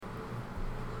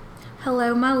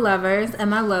Hello, my lovers and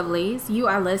my lovelies. You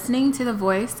are listening to the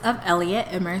voice of Elliot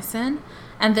Emerson,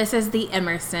 and this is the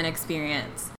Emerson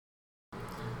Experience.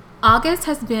 August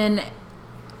has been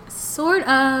sort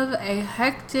of a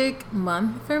hectic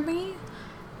month for me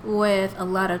with a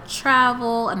lot of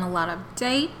travel and a lot of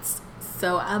dates,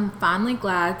 so I'm finally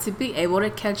glad to be able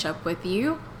to catch up with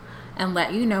you and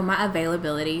let you know my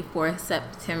availability for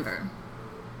September.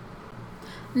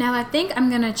 Now, I think I'm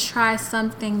going to try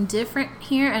something different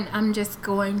here, and I'm just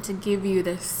going to give you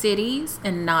the cities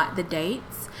and not the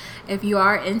dates. If you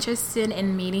are interested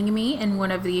in meeting me in one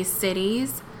of these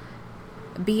cities,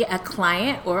 be it a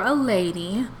client or a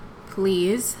lady,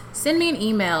 please send me an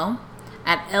email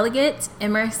at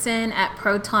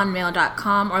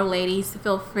elliotemerson@protonmail.com, or ladies,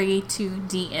 feel free to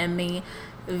DM me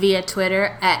via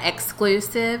Twitter at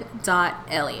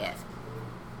exclusive.elliot.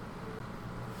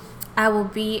 I will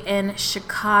be in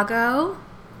Chicago.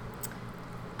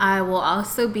 I will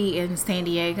also be in San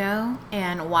Diego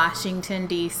and Washington,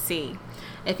 D.C.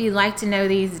 If you'd like to know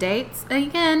these dates,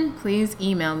 again, please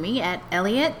email me at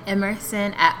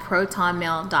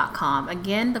elliotemerson@protonmail.com.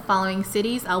 Again, the following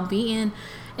cities I'll be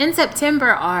in September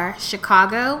are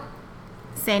Chicago,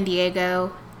 San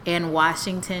Diego, and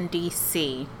Washington,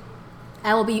 D.C.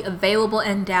 I will be available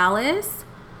in Dallas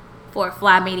for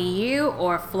Fly Me to You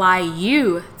or Fly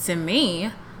You to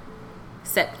Me,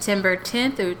 September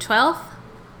 10th through 12th.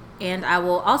 And I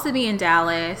will also be in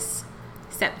Dallas,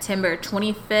 September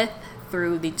 25th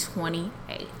through the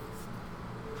 28th.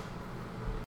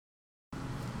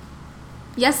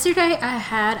 Yesterday, I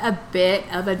had a bit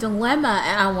of a dilemma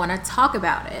and I want to talk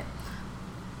about it.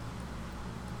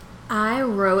 I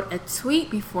wrote a tweet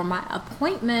before my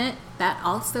appointment that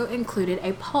also included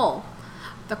a poll.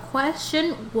 The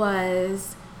question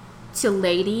was to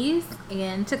ladies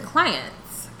and to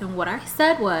clients. And what I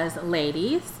said was,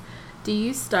 ladies, do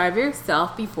you starve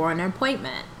yourself before an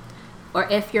appointment? Or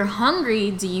if you're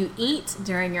hungry, do you eat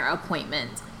during your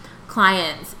appointment?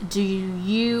 Clients, do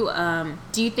you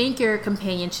think your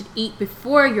companion should eat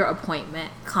before your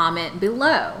appointment? Comment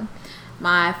below.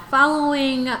 My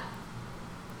following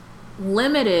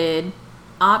limited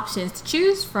options to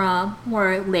choose from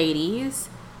were ladies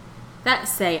that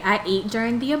say I eat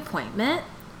during the appointment,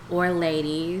 or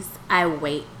ladies, I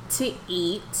wait to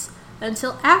eat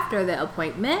until after the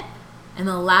appointment. And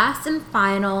the last and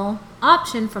final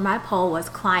option for my poll was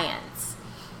clients.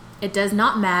 It does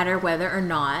not matter whether or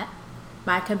not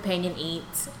my companion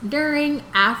eats during,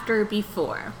 after,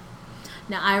 before.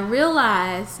 Now, I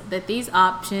realize that these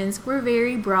options were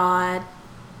very broad,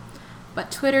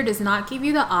 but Twitter does not give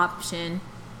you the option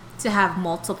to have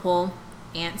multiple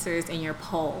answers in your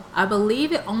poll. I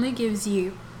believe it only gives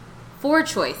you 4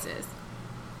 choices.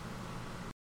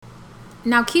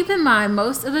 Now, keep in mind,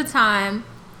 most of the time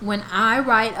when I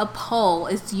write a poll,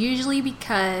 it's usually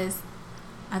because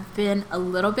I've been a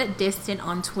little bit distant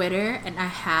on Twitter and I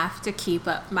have to keep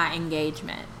up my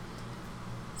engagement.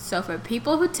 So for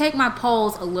people who take my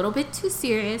polls a little bit too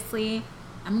seriously,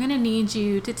 I'm going to need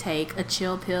you to take a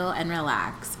chill pill and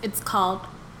relax. It's called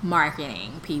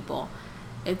marketing, people.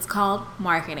 It's called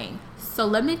marketing. So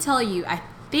let me tell you, I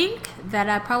think that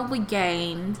I probably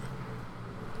gained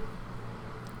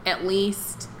at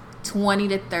least 20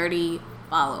 to 30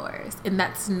 followers. And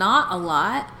that's not a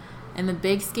lot in the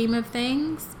big scheme of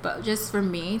things, but just for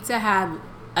me to have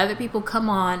other people come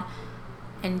on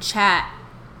and chat,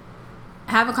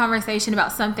 have a conversation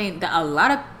about something that a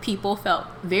lot of people felt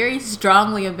very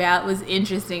strongly about was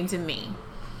interesting to me.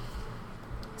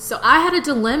 So I had a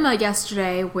dilemma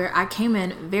yesterday where I came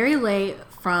in very late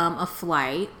from a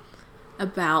flight,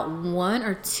 about 1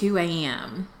 or 2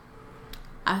 a.m.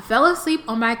 I fell asleep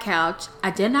on my couch.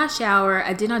 I did not shower.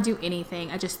 I did not do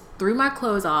anything. I just threw my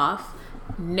clothes off,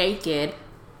 naked,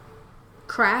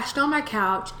 crashed on my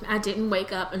couch. I didn't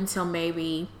wake up until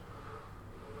maybe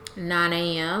 9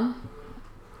 a.m.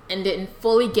 and didn't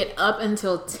fully get up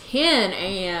until 10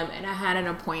 a.m. and I had an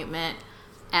appointment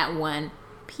at 1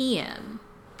 p.m.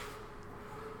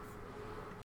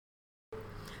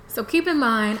 So keep in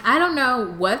mind, I don't know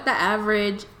what the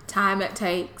average time it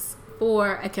takes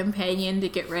for a companion to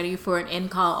get ready for an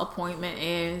in-call appointment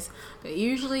is, but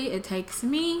usually it takes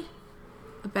me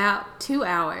about 2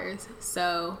 hours.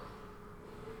 So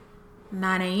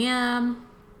 9 a.m.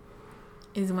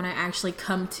 is when I actually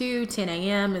come to, 10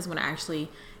 a.m. is when I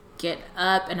actually get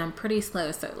up, and I'm pretty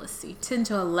slow. So let's see, 10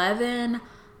 to 11,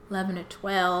 11 to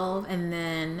 12, and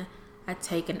then I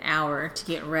take an hour to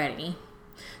get ready.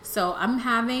 So I'm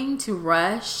having to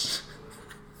rush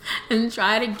and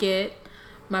try to get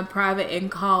my private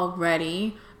in-call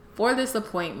ready for this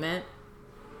appointment.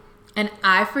 and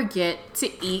I forget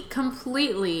to eat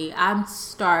completely. I'm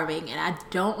starving and I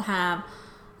don't have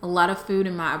a lot of food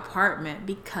in my apartment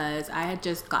because I had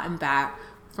just gotten back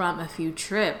from a few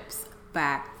trips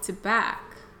back to back.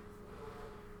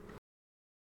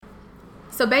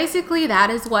 So basically that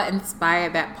is what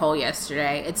inspired that poll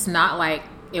yesterday. It's not like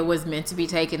it was meant to be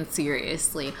taken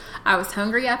seriously. I was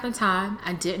hungry at the time.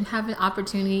 I didn't have an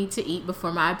opportunity to eat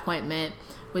before my appointment,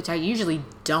 which I usually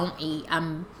don't eat.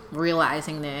 I'm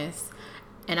realizing this.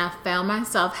 And I found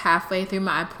myself halfway through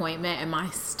my appointment and my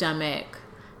stomach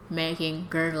making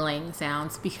gurgling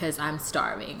sounds because I'm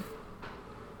starving.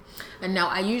 And now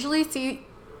I usually see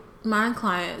my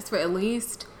clients for at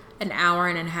least an hour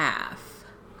and a half.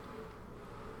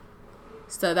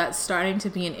 So that's starting to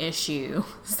be an issue.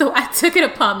 So I took it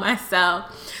upon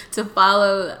myself to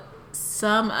follow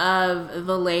some of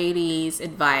the ladies'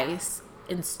 advice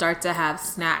and start to have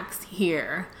snacks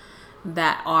here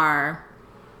that are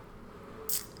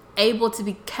able to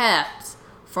be kept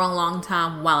for a long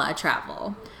time while I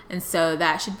travel. And so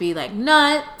that should be like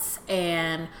nuts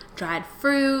and dried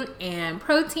fruit and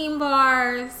protein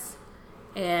bars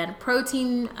and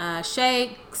protein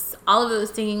shakes. All of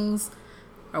those things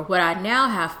are what I now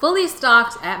have fully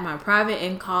stocked at my private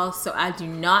in-call, so I do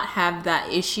not have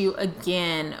that issue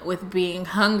again with being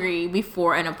hungry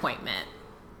before an appointment.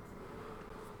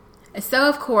 So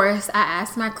of course, I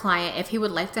asked my client if he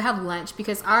would like to have lunch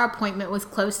because our appointment was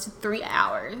close to 3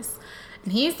 hours.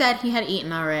 And he said he had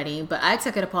eaten already, but I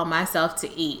took it upon myself to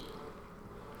eat.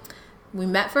 We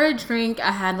met for a drink.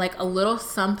 I had like a little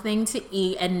something to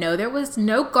eat, and no, there was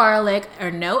no garlic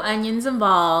or no onions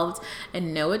involved,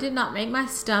 and no, it did not make my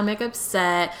stomach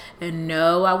upset, and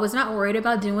no, I was not worried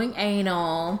about doing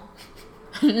anal.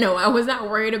 No, I was not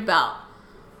worried about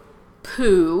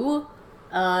poo.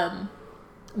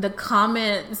 The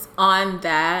comments on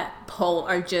that poll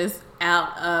are just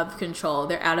out of control.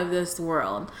 They're out of this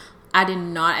world. I did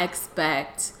not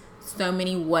expect so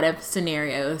many what if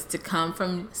scenarios to come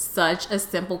from such a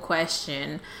simple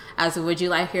question as would you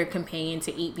like your companion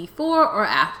to eat before or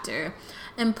after?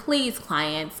 And please,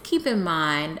 clients, keep in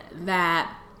mind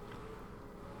that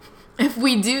if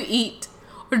we do eat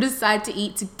or decide to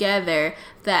eat together,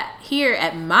 that here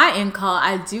at my in-call,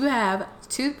 I do have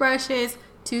toothbrushes,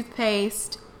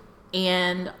 toothpaste,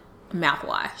 and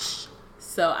mouthwash.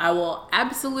 So I will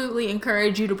absolutely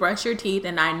encourage you to brush your teeth,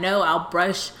 and I know I'll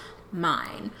brush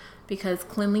mine because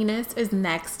cleanliness is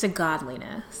next to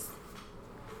godliness.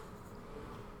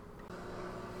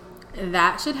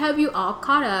 That should have you all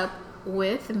caught up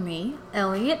with me,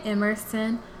 Elliot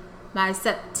Emerson, my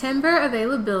September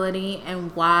availability,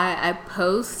 and why I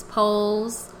post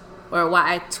polls or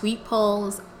why I tweet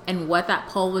polls and what that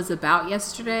poll was about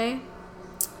yesterday.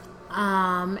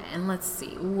 And let's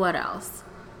see, what else?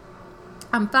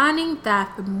 I'm finding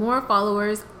that the more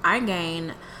followers I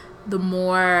gain, the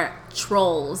more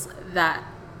trolls that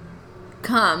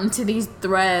come to these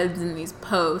threads and these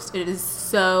posts. It is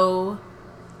so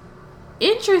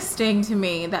interesting to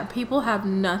me that people have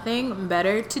nothing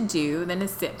better to do than to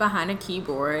sit behind a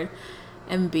keyboard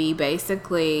and be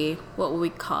basically, what would we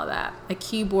call that? A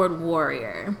keyboard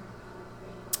warrior.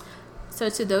 So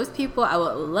to those people, I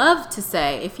would love to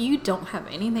say, if you don't have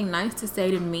anything nice to say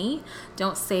to me,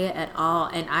 don't say it at all.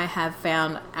 And I have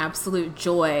found absolute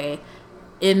joy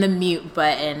in the mute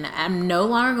button. I'm no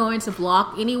longer going to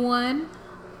block anyone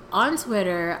on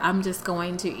Twitter. I'm just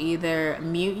going to either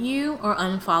mute you or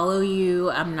unfollow you.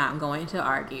 I'm not going to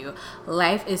argue.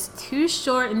 Life is too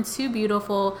short and too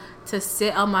beautiful to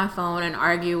sit on my phone and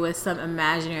argue with some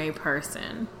imaginary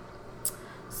person.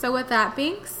 So with that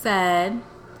being said,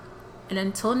 and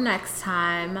until next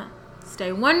time,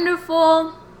 stay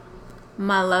wonderful,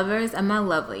 my lovers and my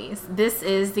lovelies. This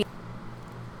is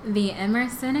the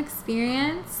Emerson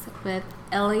Experience with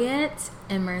Elliot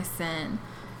Emerson.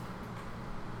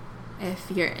 If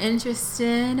you're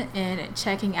interested in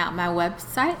checking out my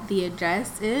website, the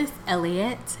address is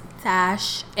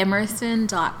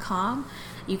elliot-emerson.com.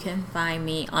 You can find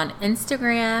me on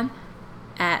Instagram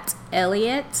at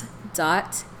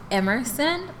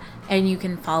elliot.emerson. And you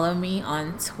can follow me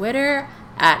on Twitter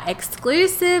at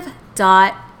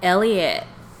exclusive.elliot.